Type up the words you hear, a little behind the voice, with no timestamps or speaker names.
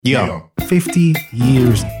Yo, 50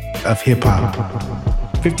 years of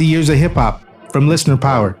hip-hop. 50 years of hip-hop from Listener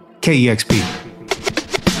Power, KEXP.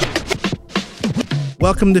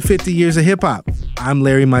 Welcome to 50 Years of Hip-Hop. I'm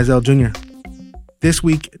Larry Mizell Jr. This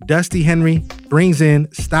week, Dusty Henry brings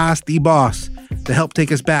in Stas the Boss to help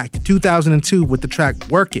take us back to 2002 with the track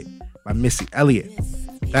Work It by Missy Elliott.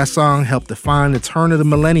 That song helped define the turn of the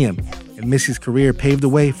millennium, and Missy's career paved the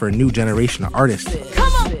way for a new generation of artists.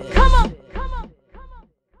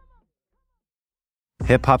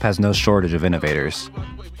 Hip-hop has no shortage of innovators.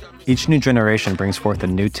 Each new generation brings forth a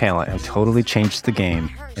new talent and totally changes the game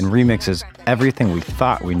and remixes everything we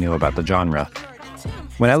thought we knew about the genre.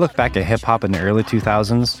 When I look back at hip-hop in the early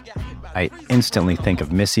 2000s, I instantly think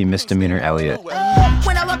of Missy Misdemeanor Elliott.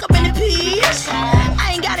 When I walk up in the piece,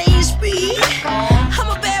 I ain't gotta eat speed.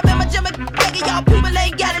 I'm a bad man, my jump, y'all people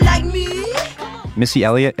ain't got it like me. Missy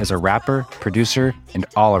Elliott is a rapper, producer, and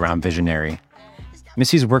all-around visionary.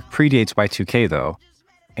 Missy's work predates Y2K, though.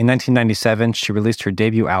 In 1997, she released her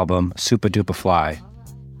debut album, Super Duper Fly.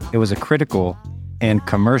 It was a critical and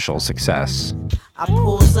commercial success. I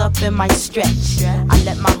pulls up in my stretch. I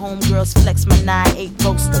let my homegirls flex my 9-8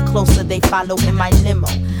 roaster. Closer they follow in my limo.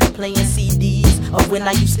 Playing CDs of when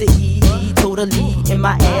I used to eat. Totally in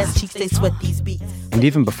my ass cheeks, they sweat these beats. And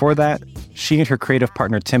even before that, she and her creative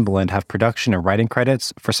partner Timbaland have production and writing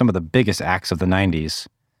credits for some of the biggest acts of the 90s.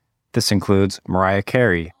 This includes Mariah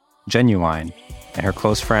Carey, Genuine, and her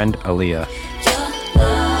close friend, Elliott.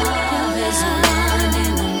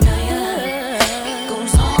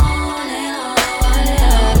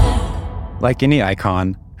 Like any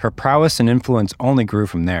icon, her prowess and influence only grew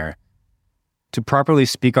from there. To properly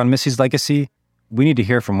speak on Missy's legacy, we need to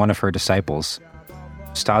hear from one of her disciples,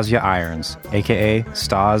 Stasia Irons, a.k.a.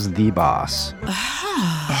 Stas the Boss.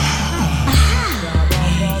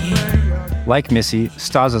 Like Missy,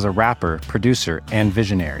 Stas is a rapper, producer, and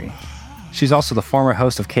visionary. She's also the former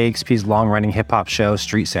host of KEXP's long-running hip-hop show,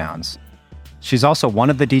 Street Sounds. She's also one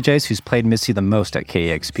of the DJs who's played Missy the most at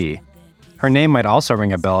KEXP. Her name might also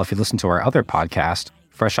ring a bell if you listen to our other podcast,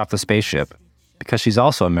 Fresh Off the Spaceship, because she's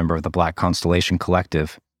also a member of the Black Constellation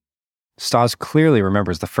Collective. Stas clearly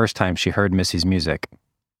remembers the first time she heard Missy's music.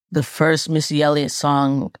 The first Missy Elliott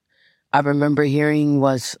song I remember hearing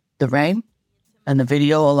was The Rain, and the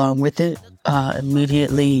video along with it.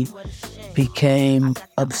 Immediately became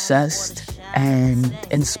obsessed and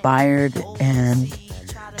inspired and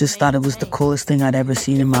just thought it was the coolest thing I'd ever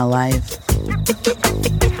seen in my life.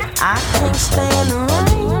 I can't stand the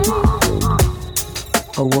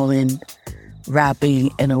rain. A woman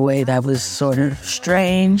rapping in a way that was sort of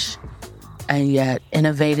strange and yet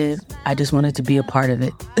innovative. I just wanted to be a part of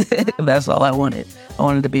it. That's all I wanted. I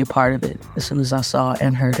wanted to be a part of it as soon as I saw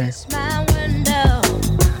and heard it.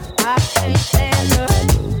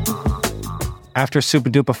 After Super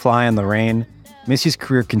Duper Fly and The Rain, Missy's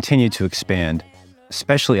career continued to expand,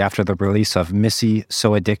 especially after the release of Missy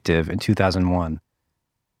So Addictive in 2001.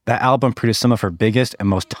 That album produced some of her biggest and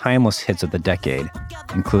most timeless hits of the decade,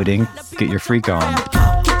 including Get Your Freak On,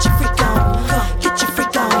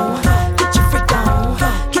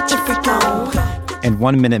 and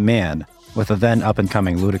 1 Minute Man with the then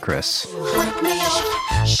up-and-coming Ludacris.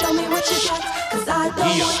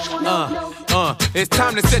 It's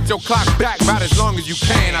time to set your clock back about as long as you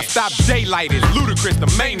can. I stop daylight, it's Ludacris,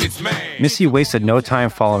 the maintenance man. Missy wasted no time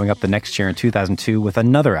following up the next year in 2002 with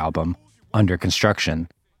another album, Under Construction.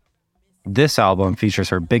 This album features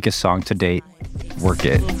her biggest song to date, Work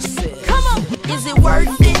It. Come on, is it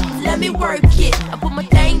worth it? Let me work it. I put my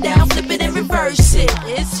thing down, flip it and reverse it.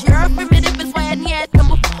 It's your primitive, it's why I need.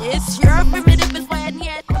 It's your primitive, it's why I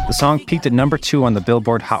need. The song peaked at number 2 on the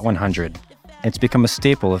Billboard Hot 100. It's become a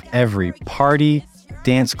staple of every party,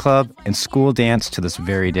 dance club, and school dance to this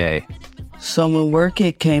very day. So when Work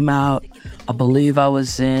It came out, I believe I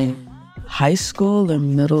was in high school or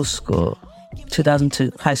middle school.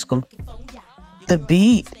 2002, high school. The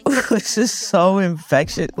beat was just so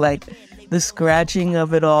infectious. Like the scratching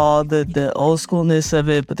of it all, the old schoolness of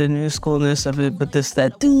it, but the new schoolness of it, but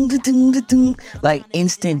that doom, doom, doom, doom, like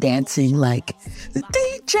instant dancing, like the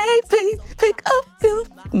DJ pick up you.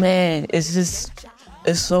 Man, it's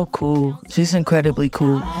so cool. She's incredibly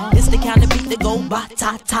cool. It's the kind of beat that go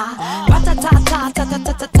ba-ta-ta, ba-ta-ta-ta,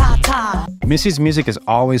 ta-ta-ta-ta-ta. Missy's music is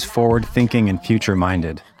always forward-thinking and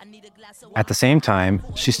future-minded. At the same time,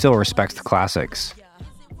 she still respects the classics.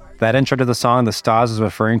 That intro to the song that Stas is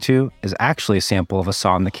referring to is actually a sample of a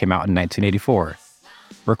song that came out in 1984,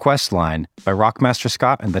 Request Line by Rockmaster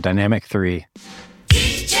Scott and the Dynamic 3.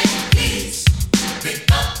 DJ, please, pick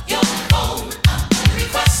up your phone,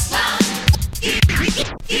 request line.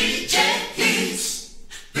 DJ, please,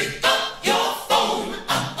 pick up your phone,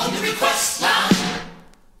 request line.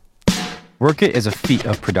 Work It is a feat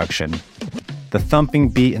of production. The thumping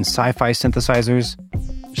beat and sci-fi synthesizers.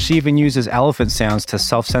 She even uses elephant sounds to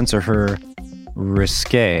self-censor her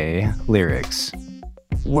risque lyrics.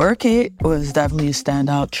 Work It was definitely a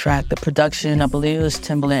standout track. The production, I believe it was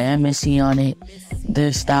Timbaland and Missy on it.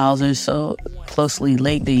 Their styles are so closely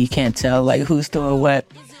linked that you can't tell like who's doing what.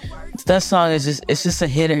 That song is just a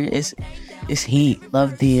hitter. It's heat.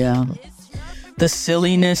 Love the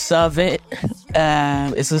silliness of it.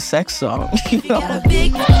 It's a sex song. You know?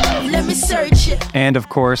 Let me search it. And of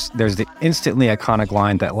course, there's the instantly iconic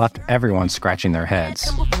line that left everyone scratching their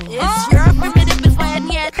heads.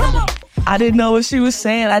 I didn't know what she was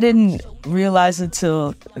saying. I didn't realize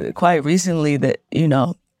until quite recently that, you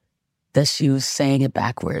know, that she was saying it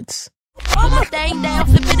backwards.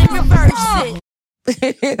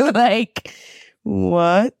 Like,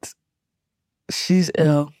 what? She's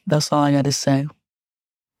ill. That's all I got to say.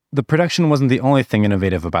 The production wasn't the only thing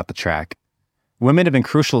innovative about the track. Women have been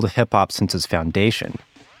crucial to hip-hop since its foundation,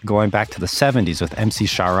 going back to the 70s with MC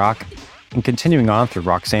Sharrock and continuing on through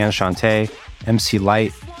Roxanne Shante, MC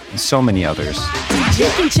Light, and so many others. You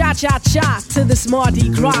can cha-cha-cha to this Mardi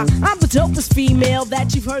Gras. I'm the dopest female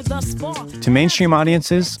that you've heard thus far. To mainstream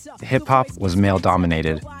audiences, hip-hop was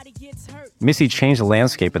male-dominated. Missy changed the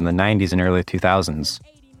landscape in the 90s and early 2000s,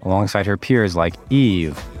 alongside her peers like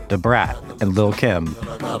Eve, Da Brat, and Lil' Kim.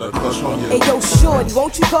 Hey yo, shorty,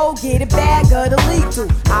 won't you go get a bag of the lethal?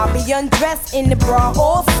 I'll be undressed in the bra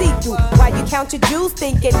all see-through. While you count your jewels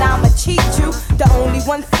thinking I'ma cheat you. The only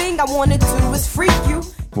one thing I wanna do is freak you.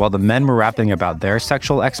 While the men were rapping about their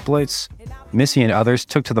sexual exploits, Missy and others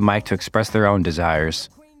took to the mic to express their own desires.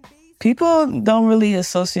 People don't really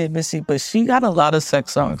associate Missy, but she got a lot of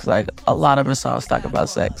sex songs. Like, a lot of her songs talk about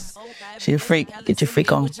sex. She a freak. Get your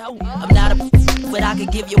freak on. I'm not a but I can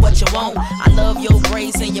give you what you want. I love your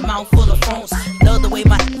braids and your mouth full of phones. Love the way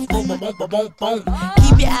my boom, boom, boom, boom, boom.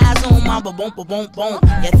 Keep your eyes on my boom, boom, boom, boom.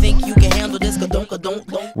 You think you can handle this?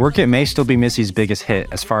 Ka-dunk. Work It may still be Missy's biggest hit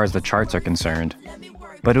as far as the charts are concerned,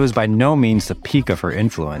 but it was by no means the peak of her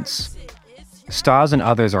influence. Stas and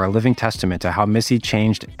others are a living testament to how Missy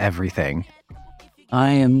changed everything.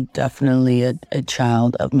 I am definitely a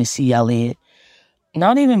child of Missy Elliott.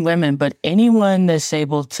 Not even women, but anyone that's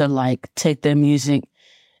able to like take their music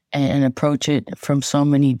and approach it from so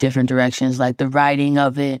many different directions, like the writing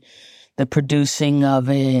of it, the producing of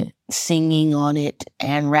it, singing on it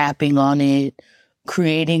and rapping on it,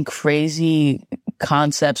 creating crazy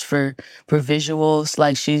concepts for visuals.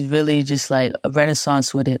 Like, she's really just like a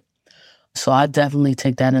renaissance with it. So I definitely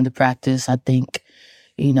take that into practice. I think,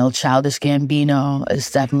 you know, Childish Gambino is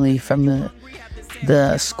definitely from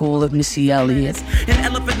the school of Missy Elliott. An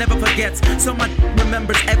elephant never forgets, so much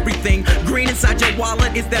remembers everything. Green inside your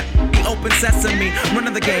wallet is that the open sesame.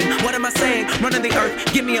 Running the game, what am I saying? Running the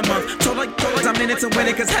earth, give me a month. Told I'm in it to win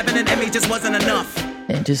it, cause having an Emmy just wasn't enough.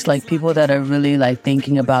 And just like people that are really like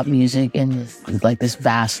thinking about music in like this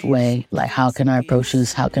vast way. Like, how can I approach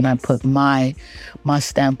this? How can I put my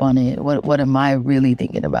stamp on it? What am I really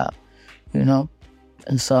thinking about? You know?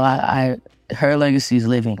 And so her legacy is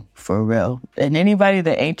living for real. And anybody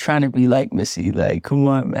that ain't trying to be like Missy, like, come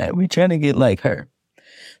on, man, we trying to get like her.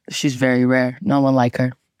 She's very rare. No one like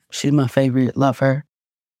her. She's my favorite. Love her.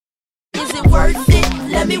 Is it worth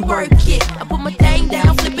it? Let me work it. I put my thing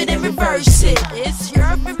down, flip it and reverse it. It's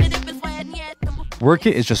your primitive plan yet. Work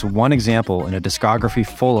It is just one example in a discography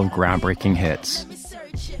full of groundbreaking hits.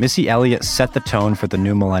 Missy Elliott set the tone for the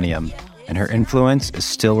new millennium, and her influence is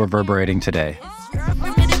still reverberating today.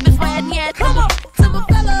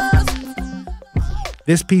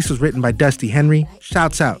 This piece was written by Dusty Henry.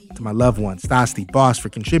 Shouts out to my loved one, Stas the Boss, for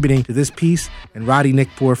contributing to this piece, and Roddy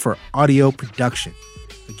Nickpour for audio production.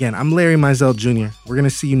 Again, I'm Larry Mizell Jr. We're going to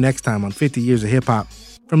see you next time on 50 Years of Hip Hop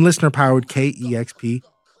from listener-powered KEXP,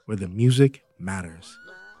 where the music matters.